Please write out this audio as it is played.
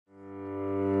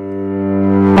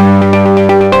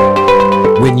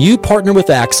When you partner with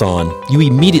Axon, you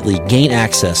immediately gain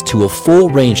access to a full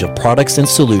range of products and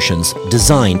solutions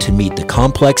designed to meet the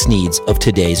complex needs of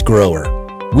today's grower.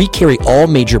 We carry all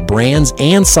major brands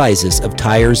and sizes of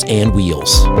tires and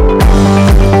wheels.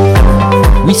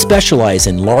 We specialize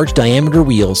in large diameter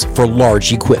wheels for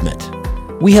large equipment.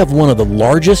 We have one of the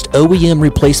largest OEM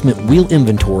replacement wheel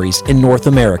inventories in North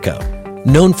America.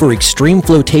 Known for extreme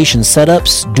flotation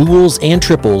setups, duals, and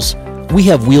triples, we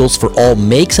have wheels for all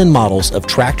makes and models of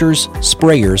tractors,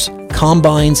 sprayers,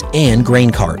 combines, and grain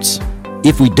carts.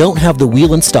 If we don't have the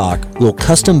wheel in stock, we'll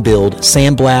custom build,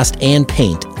 sandblast, and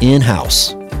paint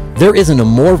in-house. There isn't a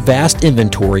more vast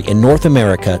inventory in North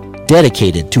America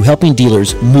dedicated to helping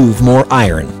dealers move more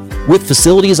iron. With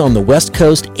facilities on the West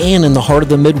Coast and in the heart of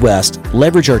the Midwest,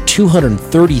 leverage our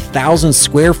 230,000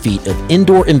 square feet of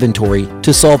indoor inventory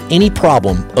to solve any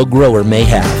problem a grower may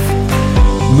have.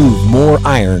 Move more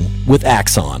iron with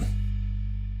Axon.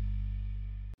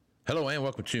 Hello and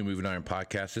welcome to Moving Iron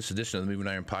Podcast. This edition of the Moving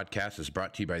Iron Podcast is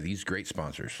brought to you by these great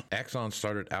sponsors. Axon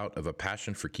started out of a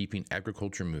passion for keeping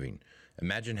agriculture moving.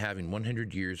 Imagine having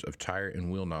 100 years of tire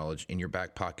and wheel knowledge in your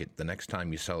back pocket the next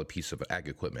time you sell a piece of ag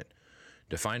equipment.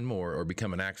 To find more or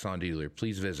become an Axon dealer,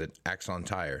 please visit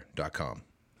axontire.com.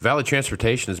 Valley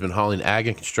Transportation has been hauling ag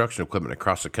and construction equipment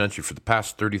across the country for the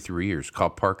past 33 years.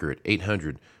 Call Parker at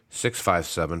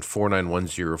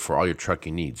 800-657-4910 for all your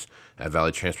trucking needs. At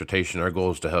Valley Transportation, our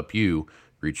goal is to help you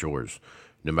reach yours.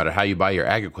 No matter how you buy your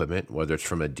ag equipment, whether it's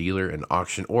from a dealer, an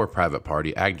auction, or a private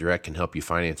party, AgDirect can help you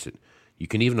finance it. You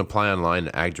can even apply online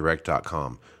at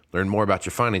agdirect.com. Learn more about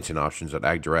your financing options at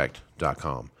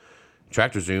agdirect.com.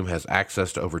 TractorZoom has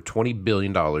access to over $20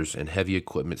 billion in heavy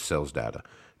equipment sales data.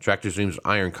 TractorZoom's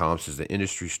Iron Comps is the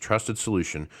industry's trusted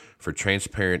solution for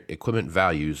transparent equipment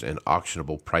values and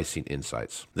auctionable pricing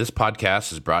insights. This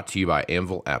podcast is brought to you by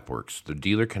Anvil AppWorks. The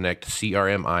Dealer Connect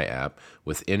CRMI app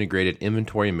with integrated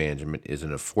inventory management is an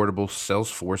affordable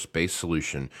Salesforce-based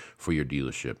solution for your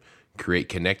dealership. Create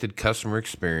connected customer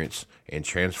experience and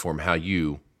transform how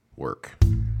you work.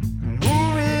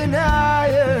 Moving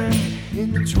iron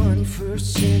in the 21st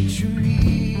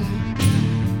century.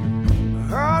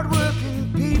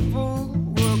 Hard-working people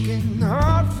working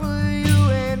hard for you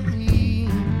and me.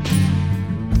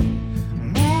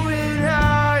 Moving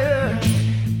iron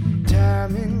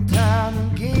time and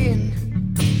time again.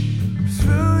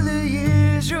 Through the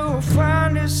years you'll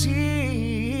find us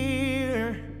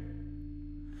here.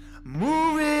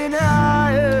 Moving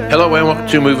iron. Hello and welcome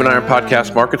to Moving Iron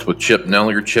Podcast Markets with Chip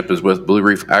Nellingre. Chip is with Blue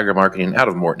Reef Agri-Marketing out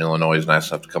of Morton, Illinois. It's nice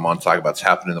enough to come on and talk about what's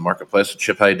happening in the marketplace. So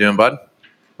Chip, how you doing, bud?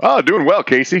 Oh, doing well,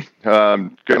 Casey.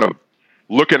 Kind of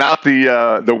looking out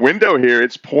the window here.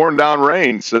 It's pouring down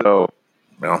rain, so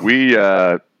we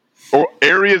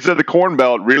areas of the Corn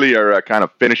Belt really are kind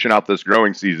of finishing out this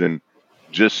growing season,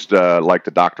 just like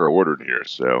the doctor ordered here.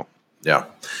 So yeah.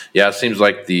 It seems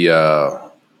like the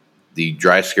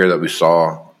dry scare that we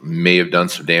saw may have done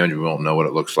some damage. We won't know what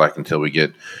it looks like until we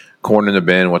get corn in the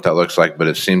bin, what that looks like. But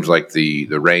it seems like the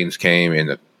rains came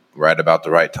in right about the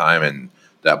right time, and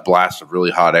that blast of really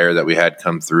hot air that we had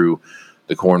come through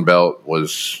the Corn Belt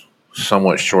was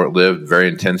somewhat short-lived, very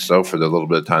intense, though, for the little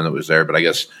bit of time that was there. But I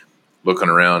guess looking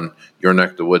around your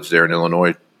neck of the woods there in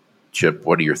Illinois, Chip,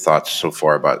 what are your thoughts so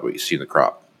far about what you see in the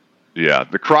crop? Yeah,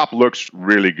 the crop looks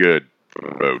really good for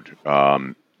the road.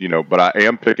 But I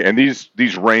am picking, and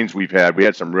these rains we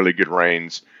had some really good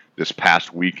rains this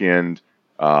past weekend.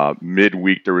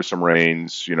 Midweek, there was some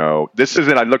rains. This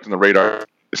isn't, I looked on the radar,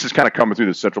 this is kind of coming through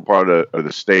the central part of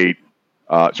the state.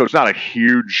 So it's not a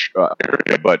huge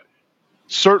area, but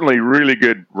certainly really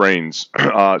good rains.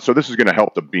 So this is going to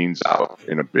help the beans out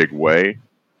in a big way.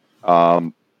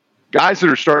 Guys that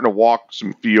are starting to walk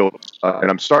some fields,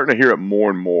 and I'm starting to hear it more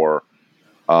and more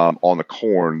on the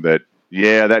corn that,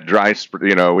 that dry,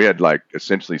 we had like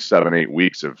essentially 7-8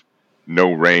 weeks of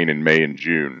no rain in May and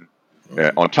June.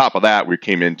 On top of that, we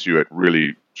came into it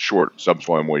really short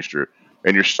subsoil moisture.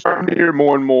 And you're starting to hear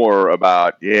more and more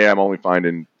about, I'm only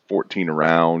finding 14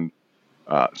 around,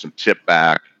 some tip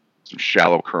back, some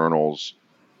shallow kernels.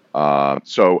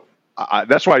 So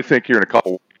that's why I think here in a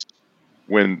couple weeks,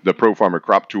 when the Pro Farmer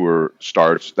Crop Tour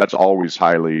starts, that's always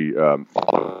highly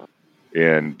followed.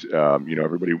 And,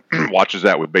 everybody watches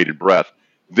that with bated breath.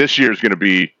 This year is going to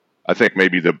be, I think,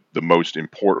 maybe the most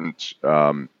important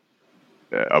of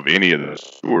any of those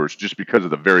tours, just because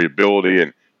of the variability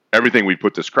and everything we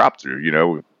put this crop through,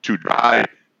 too dry,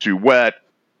 too wet,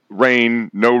 rain,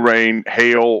 no rain,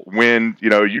 hail, wind, you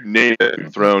name it.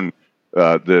 We've thrown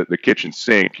the kitchen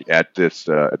sink at this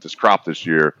crop this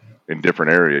year in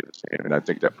different areas. And I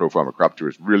think that Pro Farmer Crop Tour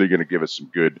is really going to give us some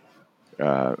good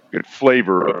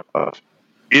flavor of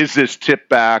is this tip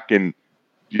back and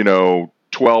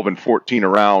 12 and 14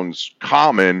 rounds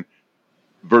common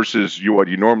versus what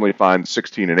you normally find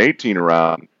 16 and 18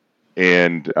 around,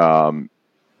 and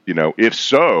if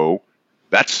so,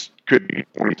 that's could be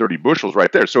 20, 30 bushels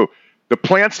right there. So the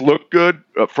plants look good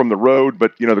from the road,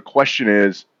 but the question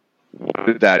is, what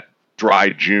did that dry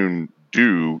June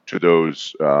do to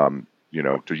those, to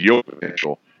yield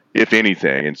potential, if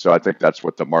anything? And so I think that's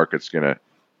what the market's going to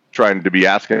try to be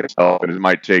asking itself, and it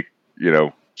might take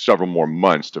several more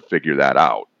months to figure that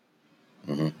out.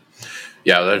 Mm-hmm.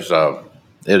 Yeah, there's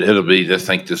it'll be. I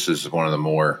think this is one of the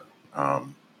more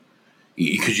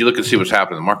because you look and see what's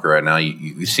happening in the market right now.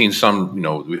 You've seen some.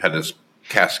 We've had this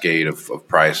cascade of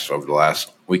price over the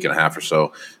last week and a half or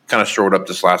so. Kind of showed up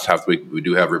this last half week. We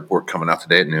do have a report coming out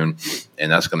today at noon,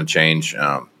 and that's going to change.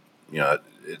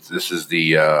 This is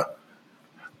the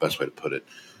best way to put it.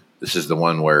 This is the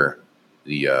one where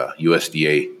the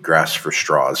USDA grasps for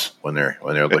straws when they're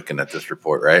looking at this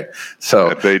report, right?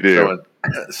 So they do.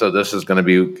 So this is going to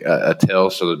be a tell.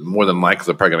 So more than likely,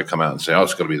 they're probably going to come out and say, "Oh,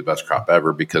 it's going to be the best crop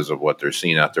ever," because of what they're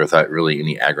seeing out there without really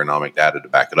any agronomic data to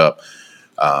back it up.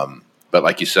 But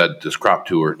like you said, this crop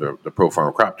tour, the Pro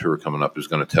Farmer Crop Tour coming up, is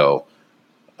going to tell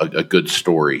a good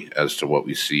story as to what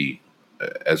we see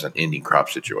as an ending crop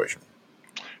situation.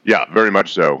 Yeah, very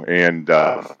much so. And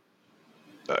to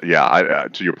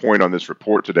your point on this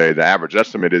report today, the average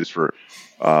estimate is for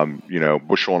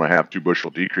bushel and a half, 2 bushel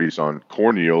decrease on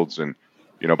corn yields, and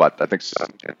about I think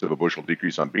 0.7 of a bushel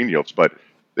decrease on bean yields. But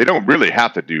they don't really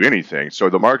have to do anything. So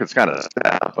the market's kind of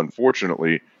set up,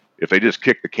 unfortunately. If they just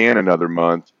kick the can another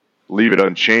month, leave it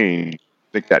unchanged, I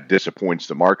think that disappoints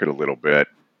the market a little bit,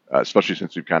 especially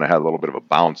since we've kind of had a little bit of a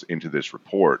bounce into this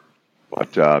report.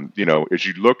 But as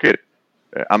you look at,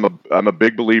 I'm a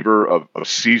big believer of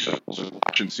seasonals,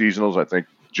 watching seasonals. I think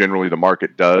generally the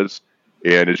market does.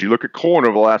 And as you look at corn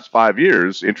over the last 5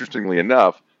 years, interestingly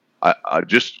enough,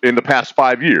 just in the past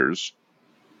 5 years,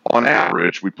 on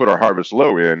average, we put our harvest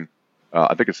low in,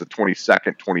 I think it's the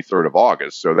 22nd, 23rd of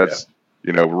August. So that's,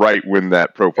 right when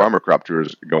that Pro Farmer Crop Tour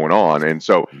is going on. And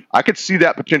so I could see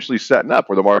that potentially setting up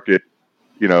where the market,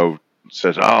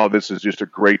 says, oh, this is just a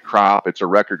great crop. It's a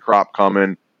record crop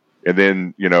coming. And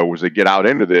then, as they get out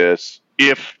into this,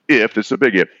 if this is a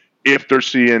big if they're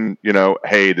seeing,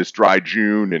 hey, this dry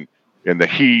June and the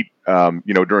heat,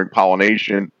 during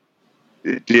pollination,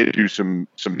 it did do some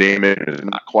damage. It's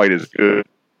not quite as good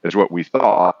as what we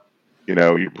thought.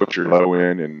 You put your low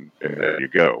in and there you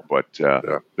go. But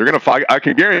they're going to find, I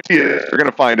can guarantee you, they're going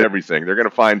to find everything. They're going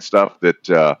to find stuff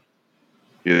that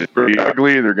is pretty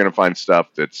ugly. They're going to find stuff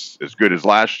that's as good as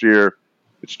last year.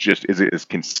 It's just, is it as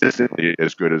consistently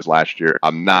as good as last year?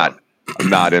 I'm not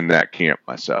in that camp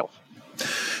myself.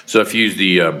 So if you use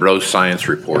the Bro Science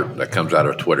report that comes out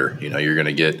of Twitter, you're going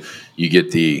to get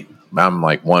I'm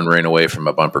like one rain away from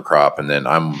a bumper crop, and then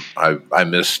I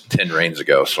missed 10 rains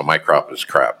ago, so my crop is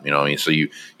crap. So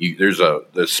there's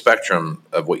the spectrum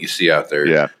of what you see out there.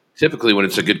 Yeah. Typically, when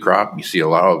it's a good crop, you see a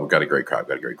lot of, we've got a great crop,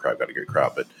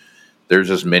 but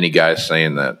there's as many guys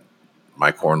saying that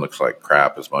my corn looks like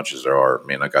crap as much as there are.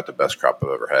 Man, I got the best crop I've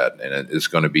ever had, and it's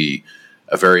going to be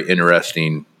a very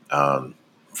interesting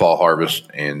fall harvest.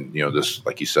 And this,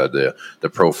 like you said, the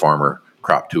Pro Farmer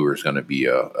Crop Tour is going to be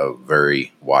a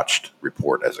very watched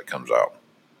report as it comes out.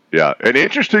 Yeah, and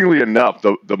interestingly enough,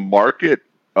 the market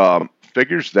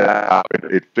figures that out.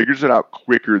 It figures it out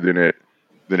quicker than it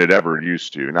ever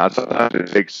used to. Now sometimes it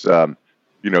takes the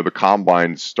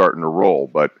combines starting to roll,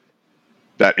 but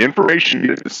that information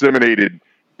gets disseminated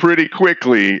pretty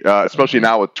quickly, especially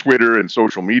now with Twitter and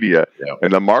social media. Yeah.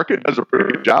 And the market does a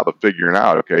pretty good job of figuring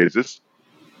out, okay, is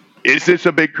this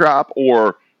a big crop,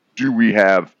 or do we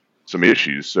have some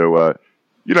issues? So,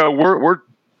 we're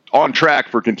on track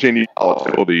for continued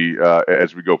volatility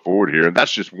as we go forward here. And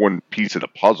that's just one piece of the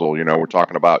puzzle. We're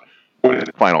talking about what is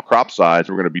the final crop size.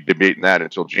 We're going to be debating that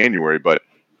until January. But,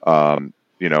 all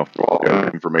the other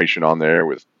information on there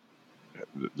with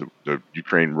the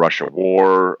Ukraine-Russia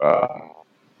war,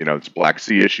 this Black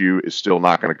Sea issue is still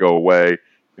not going to go away.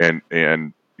 And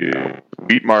the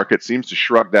wheat market seems to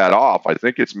shrug that off. I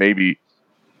think it's maybe,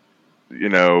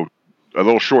 a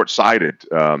little short-sighted.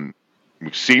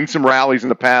 We've seen some rallies in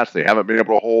the past. They haven't been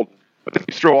able to hold. But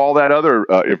they throw all that other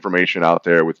information out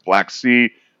there with Black Sea.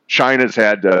 China's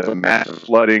had some massive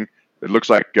flooding. It looks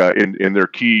like in their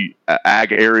key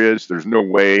ag areas, there's no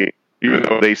way, even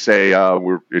though they say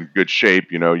we're in good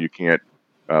shape, you can't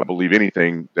believe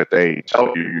anything that they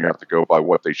tell you. You have to go by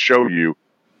what they show you.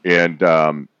 And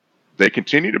they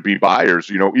continue to be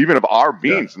buyers, even of our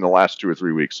beans in the last 2 or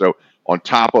 3 weeks. So on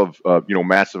top of,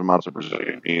 massive amounts of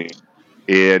Brazilian beans.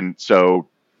 And so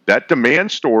that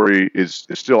demand story is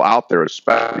still out there,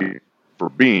 especially for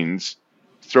beans.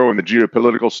 Throw in the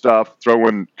geopolitical stuff, throw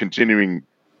in continuing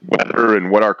weather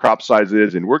and what our crop size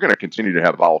is, and we're going to continue to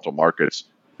have volatile markets,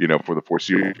 for the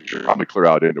foreseeable future, probably clear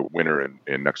out into winter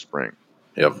and next spring.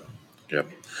 Yep. Yep.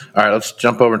 All right, let's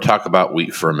jump over and talk about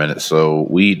wheat for a minute. So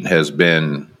wheat has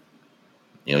been,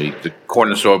 the corn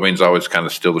and soybeans always kind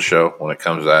of steal the show when it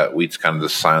comes to that. Wheat's kind of the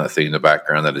silent thing in the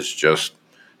background that is just,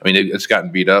 it's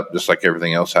gotten beat up just like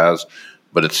everything else has,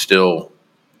 but it's still,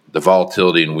 the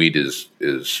volatility in wheat is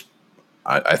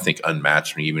I think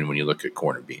unmatched even when you look at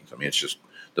corn and beans. It's just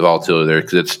the volatility there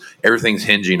because everything's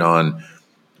hinging on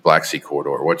the Black Sea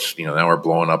corridor. Now we're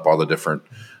blowing up all the different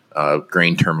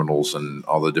grain terminals and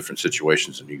all the different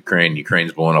situations in Ukraine.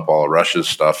 Ukraine's blowing up all of Russia's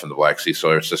stuff in the Black Sea,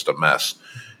 so it's just a mess.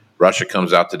 Russia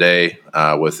comes out today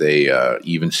with a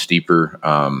even steeper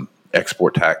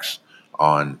export tax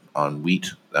on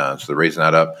wheat, so they're raising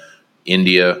that up.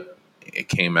 India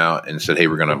came out and said, "Hey,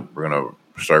 we're gonna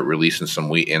start releasing some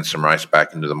wheat and some rice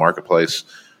back into the marketplace."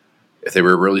 If they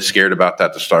were really scared about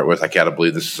that to start with, I gotta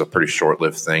believe this is a pretty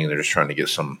short-lived thing. They're just trying to get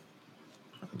some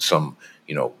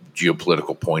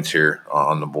geopolitical points here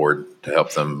on the board to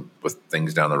help them with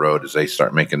things down the road as they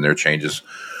start making their changes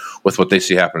with what they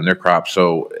see happen in their crops.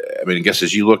 So, I guess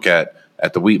as you look at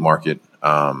the wheat market,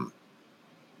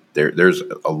 there's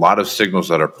a lot of signals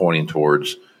that are pointing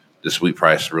towards this wheat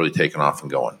price really taking off and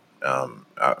going.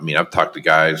 I've talked to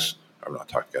guys. I've not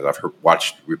talked to guys.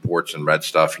 Watched reports and read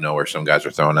stuff, where some guys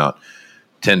are throwing out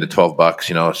 $10 to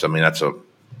 $12. So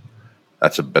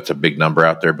that's a big number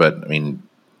out there. But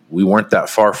we weren't that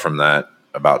far from that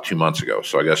about 2 months ago.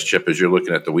 So I guess, Chip, as you're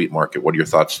looking at the wheat market, what are your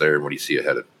thoughts there, and what do you see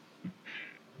ahead of?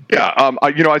 Yeah,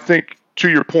 I think to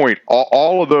your point,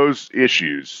 all of those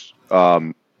issues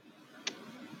are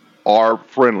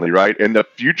friendly, right? And the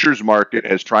futures market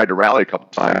has tried to rally a couple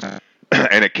times,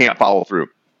 and it can't follow through.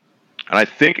 And I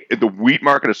think the wheat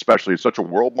market especially is such a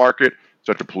world market,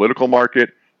 such a political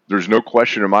market. There's no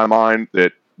question in my mind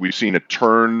that we've seen a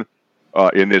turn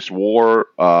in this war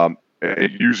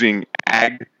using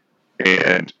ag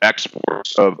and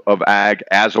exports of ag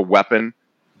as a weapon.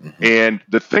 Mm-hmm. And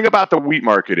the thing about the wheat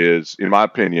market is, in my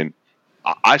opinion,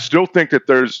 I still think that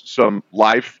there's some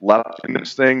life left in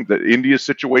this thing. The India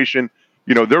situation,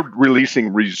 they're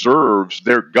releasing reserves,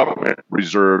 their government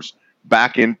reserves,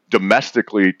 back in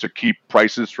domestically to keep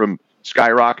prices from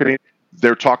skyrocketing.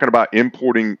 They're talking about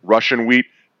importing Russian wheat.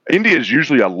 India is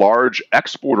usually a large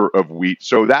exporter of wheat.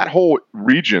 So that whole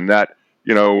region, that,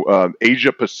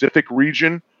 Asia Pacific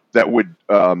region that would,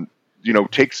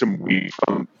 take some wheat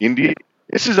from India,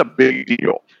 this is a big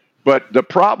deal. But the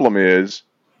problem is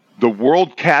the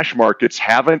world cash markets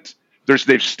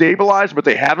they've stabilized, but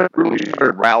they haven't really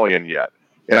started rallying yet.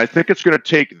 And I think it's going to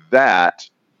take that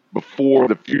before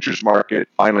the futures market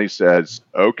finally says,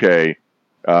 okay,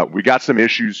 we got some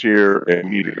issues here and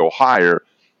we need to go higher.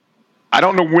 I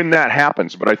don't know when that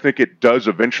happens, but I think it does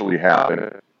eventually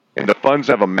happen. And the funds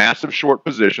have a massive short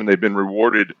position. They've been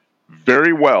rewarded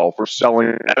very well for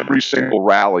selling every single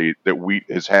rally that wheat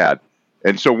has had.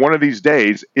 And so one of these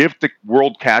days, if the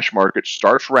world cash market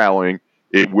starts rallying,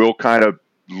 it will kind of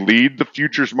lead the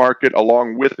futures market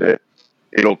along with it.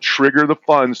 It'll trigger the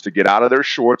funds to get out of their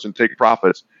shorts and take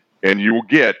profits, and you will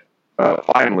get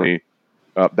finally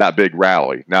that big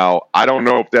rally. Now, I don't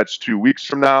know if that's 2 weeks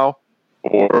from now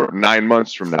or 9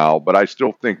 months from now, but I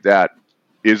still think that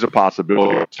is a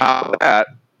possibility. On top of that,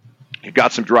 you've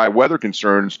got some dry weather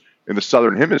concerns in the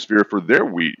southern hemisphere for their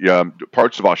wheat.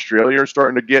 Parts of Australia are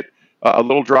starting to get a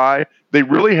little dry. They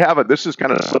really haven't. This is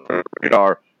kind of slipping on the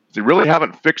radar. They really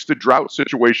haven't fixed the drought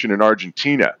situation in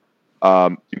Argentina.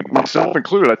 Myself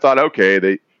included, I thought, okay,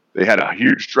 they had a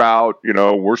huge drought,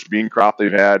 worst bean crop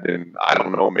they've had in, I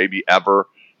don't know, maybe ever.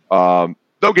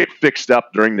 They'll get fixed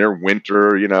up during their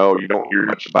winter. You don't hear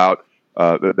much about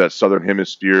that southern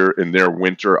hemisphere in their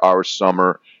winter, our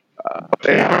summer. But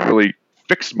they haven't really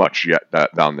fixed much yet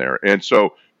down there. And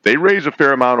so they raise a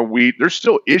fair amount of wheat. There's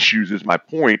still issues, is my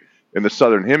point, in the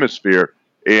southern hemisphere.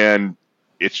 And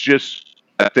it's just,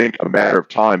 I think, a matter of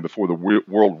time before the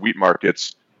world wheat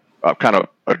markets kind of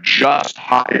adjust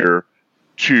higher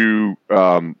to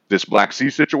this Black Sea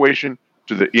situation,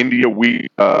 to the India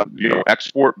wheat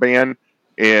export ban,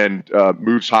 and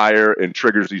moves higher and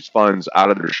triggers these funds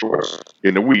out of their shorts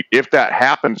in the wheat. If that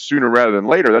happens sooner rather than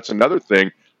later, that's another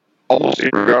thing. Almost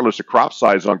regardless of crop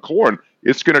size on corn,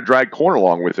 it's going to drag corn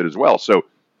along with it as well. So,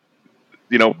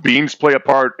 beans play a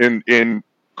part in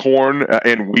corn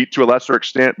and wheat to a lesser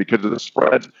extent because of the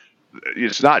spreads.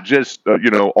 It's not just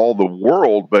all the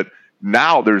world, but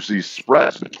now there's these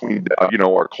spreads between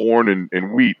our corn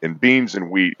and wheat, and beans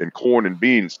and wheat, and corn and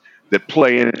beans, that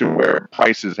play into where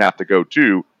prices have to go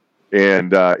to,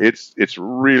 and it's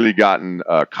really gotten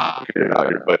complicated out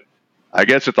here. But I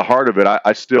guess at the heart of it,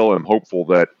 I still am hopeful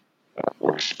that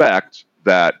or expect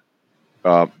that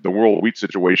the world wheat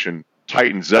situation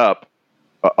tightens up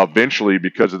eventually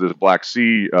because of this Black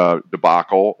Sea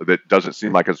debacle that doesn't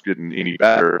seem like it's getting any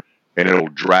better, and it'll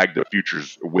drag the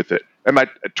futures with it. And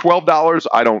at $12,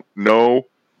 I don't know.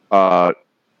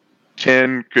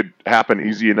 10 could happen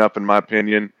easy enough, in my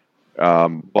opinion.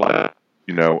 But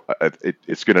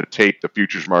it's going to take the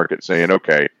futures market saying,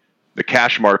 okay, the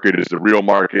cash market is the real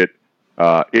market.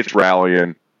 It's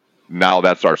rallying. Now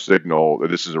that's our signal that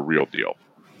this is a real deal.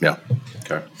 Yeah.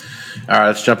 Okay. All right.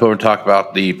 Let's jump over and talk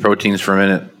about the proteins for a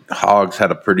minute. Hogs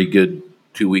had a pretty good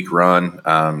 2-week run.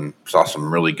 Saw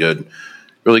some really good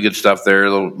stuff there.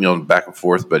 A little, back and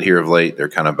forth, but here of late, they're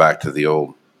kind of back to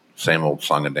the same old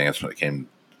song and dance when it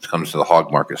comes to the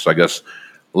hog market. So I guess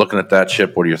looking at that,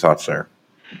 Chip, what are your thoughts there?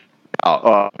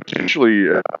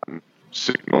 Potentially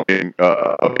signaling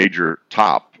a major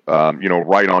top,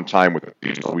 right on time with the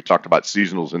seasonal. We talked about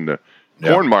seasonals in the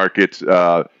corn market.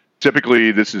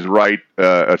 Typically, this is right,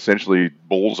 essentially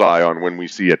bullseye on when we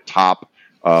see a top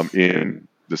in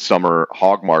the summer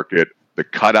hog market. The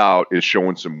cutout is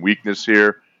showing some weakness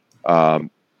here.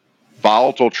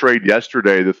 Volatile trade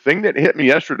yesterday. The thing that hit me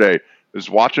yesterday is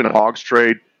watching hogs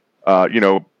trade.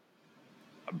 Bad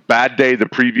day the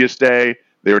previous day.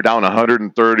 They were down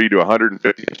 130 to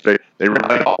 150. They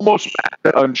ran almost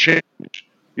unchanged.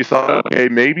 You thought, okay,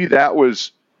 maybe that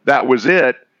was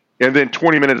it. And then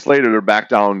 20 minutes later, they're back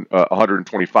down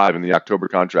 125 in the October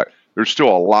contract. There's still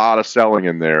a lot of selling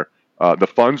in there. The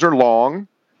funds are long,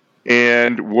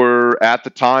 and we're at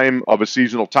the time of a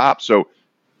seasonal top. So,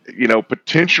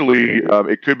 potentially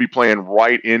it could be playing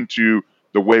right into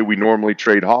the way we normally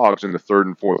trade hogs in the third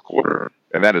and fourth quarter.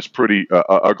 And that is pretty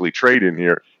ugly trade in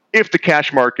here. If the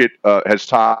cash market has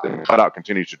topped and the cutout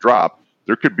continues to drop,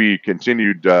 there could be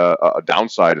continued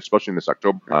downside, especially in this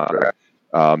October contract.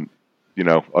 I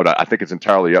think it's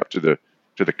entirely up to the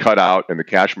cutout and the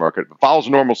cash market. If it follows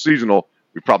normal seasonal,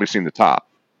 we've probably seen the top.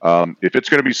 If it's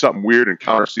going to be something weird and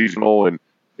counter seasonal and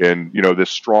this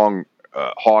strong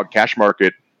hog cash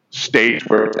market stays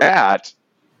where it's at,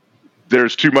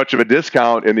 there's too much of a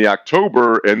discount in the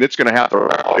October, and it's going to have to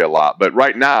rally a lot. But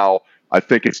right now, I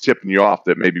think it's tipping you off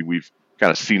that maybe we've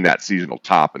kind of seen that seasonal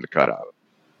top in the cutout.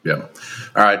 Yeah.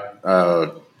 All right.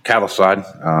 Cattle side.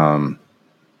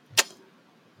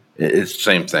 It's the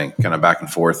same thing, kind of back and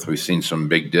forth. We've seen some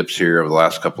big dips here over the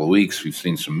last couple of weeks. We've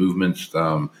seen some movements.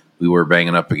 We were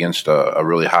banging up against a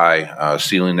really high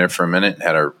ceiling there for a minute.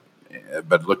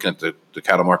 But looking at the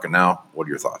cattle market now, what are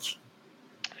your thoughts?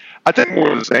 I think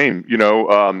more of the same.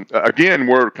 Again,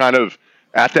 we're kind of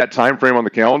at that time frame on the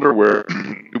calendar where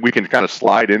we can kind of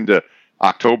slide into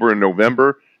October and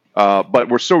November. But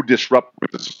we're so disrupted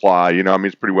with the supply.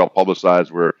 It's pretty well publicized.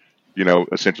 We're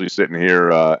essentially sitting here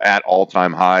at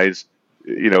all-time highs,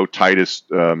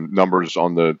 tightest numbers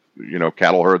on the,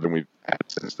 cattle herd than we've had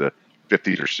since the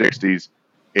 50s or 60s.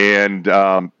 And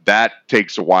that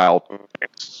takes a while.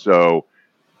 So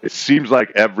it seems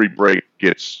like every break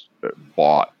gets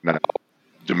bought. Now,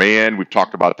 demand, we've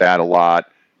talked about that a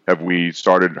lot. Have we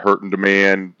started hurting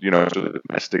demand? So the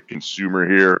domestic consumer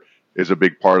here is a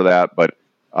big part of that. But,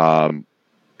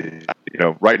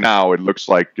 right now it looks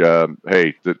like,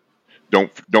 hey,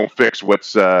 don't fix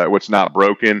what's not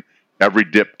broken. Every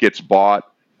dip gets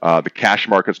bought. The cash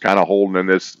market's kind of holding in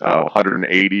this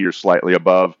 180 or slightly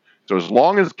above. So as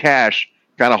long as cash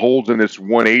kind of holds in this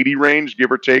 180 range,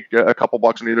 give or take a couple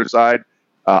bucks on either side,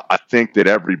 I think that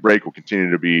every break will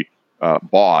continue to be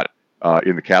bought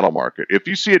in the cattle market. If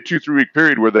you see a 2-3 week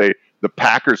period where the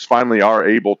packers finally are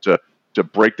able to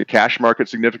break the cash market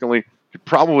significantly, could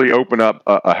probably open up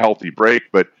a healthy break.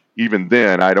 But even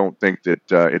then, I don't think that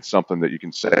it's something that you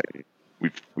can say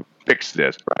we've fixed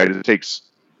this, right? It takes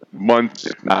months,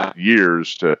 if not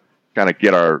years, to kind of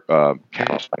get our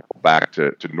cattle cycle back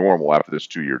to normal after this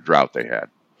 2-year drought they had.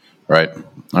 Right.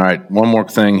 All right. One more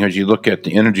thing. As you look at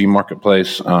the energy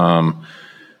marketplace,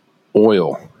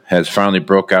 oil has finally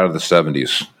broke out of the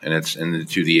 70s, and it's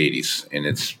into the 80s, and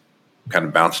it's kind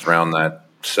of bounced around that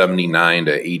 79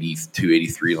 to 82,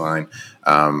 83 line,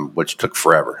 which took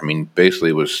forever. I mean, basically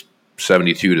it was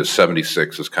 72 to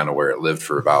 76 is kind of where it lived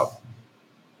for about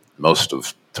most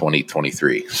of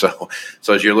 2023. So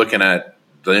as you're looking at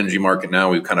the energy market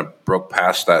now, we've kind of broke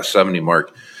past that 70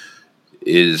 mark.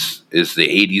 Is the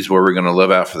 80s where we're going to live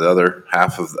out for the other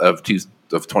half of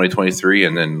 2023,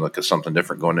 and then look at something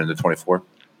different going into 24?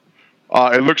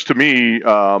 It looks to me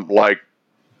like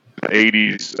the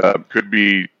 80s could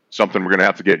be something we're going to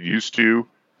have to get used to.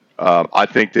 I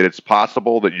think that it's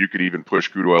possible that you could even push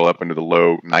crude oil up into the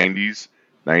low 90s,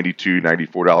 $92,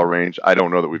 $94 range. I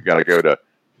don't know that we've got to go to,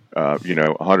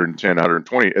 110,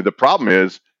 120. The problem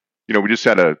is, we just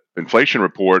had an inflation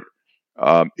report.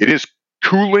 It is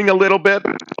cooling a little bit,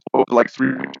 like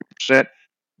 3%.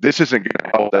 This isn't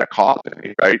going to help that cost,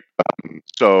 right?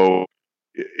 So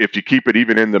if you keep it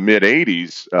even in the mid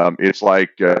 80s, it's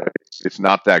like it's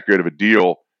not that good of a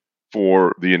deal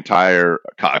for the entire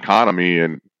economy,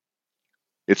 and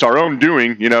it's our own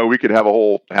doing. We could have a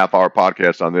whole half-hour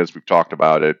podcast on this. We've talked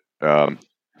about it.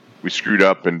 We screwed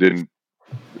up and didn't,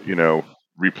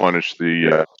 replenish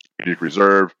the strategic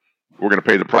reserve. We're going to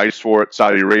pay the price for it.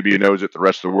 Saudi Arabia knows it. The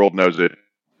rest of the world knows it,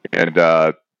 and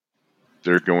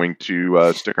they're going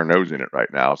to stick our nose in it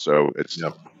right now. So it's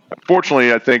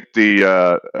unfortunately, I think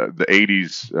the 80s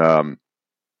is going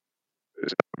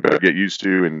to get used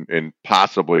to, and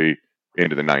possibly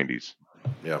into the 90s.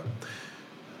 Yeah.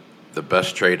 The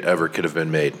best trade ever could have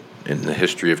been made in the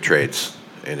history of trades,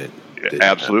 and it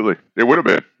absolutely happen. It would have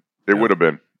been. It would have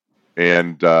been,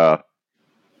 and but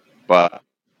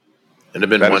it'd have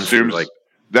been that one assumes like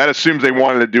that assumes they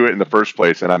wanted to do it in the first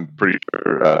place, and I'm pretty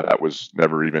sure that was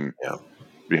never even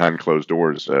behind closed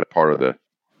doors part of the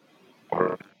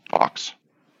talks.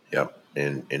 Yep,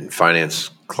 in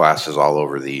finance classes all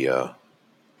over the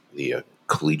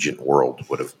collegiate world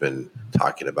would have been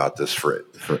talking about this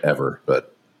forever,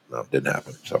 but no, it didn't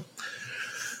happen. So,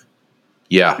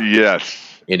 yeah. Yes.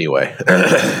 Anyway.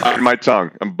 I'm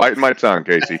biting my tongue,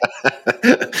 Casey.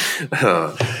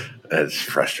 That's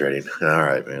frustrating. All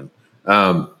right, man.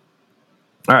 All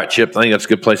right, Chip, I think that's a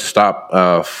good place to stop.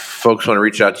 Folks want to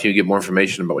reach out to you, get more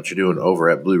information about what you're doing over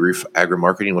at Blue Reef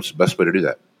Agri-Marketing. What's the best way to do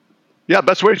that? Yeah,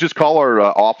 best way is just call our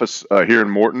office here in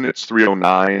Morton. It's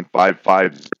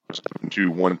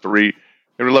 309-550-7213.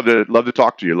 And we'd love to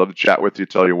talk to you, love to chat with you,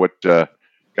 tell you what kind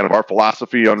of our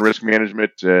philosophy on risk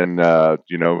management, and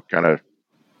kind of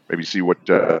maybe see what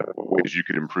ways you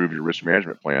could improve your risk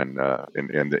management plan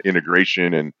and the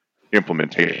integration and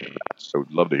implementation. So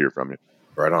we'd love to hear from you.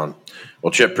 Right on.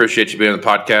 Well, Chip, appreciate you being on the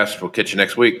podcast. We'll catch you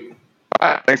next week. All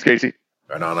right, thanks, Casey.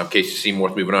 Right on. I'm Casey Seymour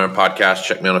with Moving Iron Podcast.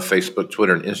 Check me out on Facebook,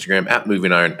 Twitter, and Instagram at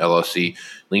Moving Iron LLC,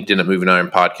 LinkedIn at Moving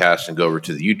Iron Podcast, and go over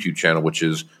to the YouTube channel, which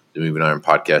is the Moving Iron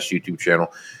Podcast YouTube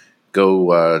channel.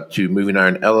 Go to Moving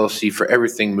Iron LLC for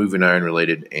everything Moving Iron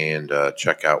related, and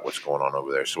check out what's going on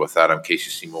over there. So with that, I'm Casey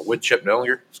Seymour with Chip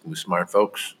Nellingre. It's going to be some iron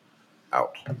folks.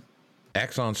 Out.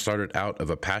 Axon started out of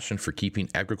a passion for keeping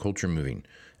agriculture moving.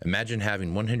 Imagine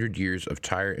having 100 years of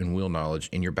tire and wheel knowledge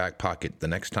in your back pocket the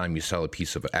next time you sell a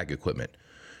piece of ag equipment.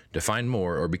 To find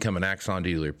more or become an Axon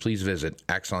dealer, please visit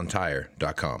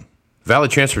axontire.com. Valley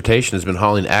Transportation has been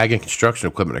hauling ag and construction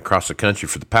equipment across the country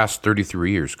for the past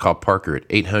 33 years. Call Parker at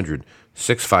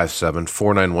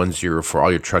 800-657-4910 for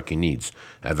all your trucking needs.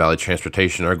 At Valley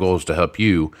Transportation, our goal is to help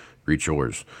you reach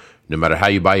yours. No matter how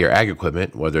you buy your ag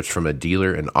equipment, whether it's from a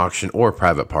dealer, an auction, or a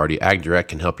private party, AgDirect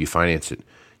can help you finance it.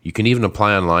 You can even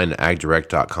apply online at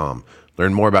agdirect.com.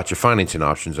 Learn more about your financing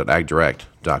options at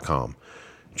agdirect.com.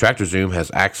 TractorZoom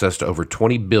has access to over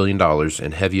 $20 billion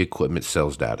in heavy equipment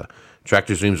sales data.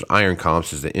 TractorZoom's Iron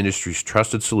Comps is the industry's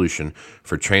trusted solution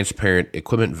for transparent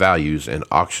equipment values and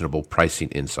auctionable pricing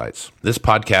insights. This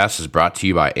podcast is brought to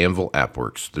you by Anvil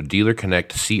AppWorks. The Dealer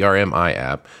Connect CRMI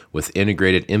app with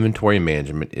integrated inventory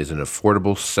management is an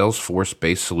affordable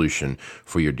Salesforce-based solution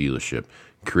for your dealership.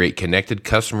 Create connected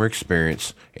customer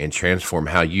experience and transform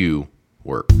how you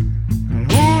work.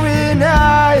 Moving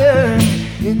higher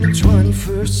in the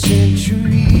 21st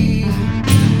century.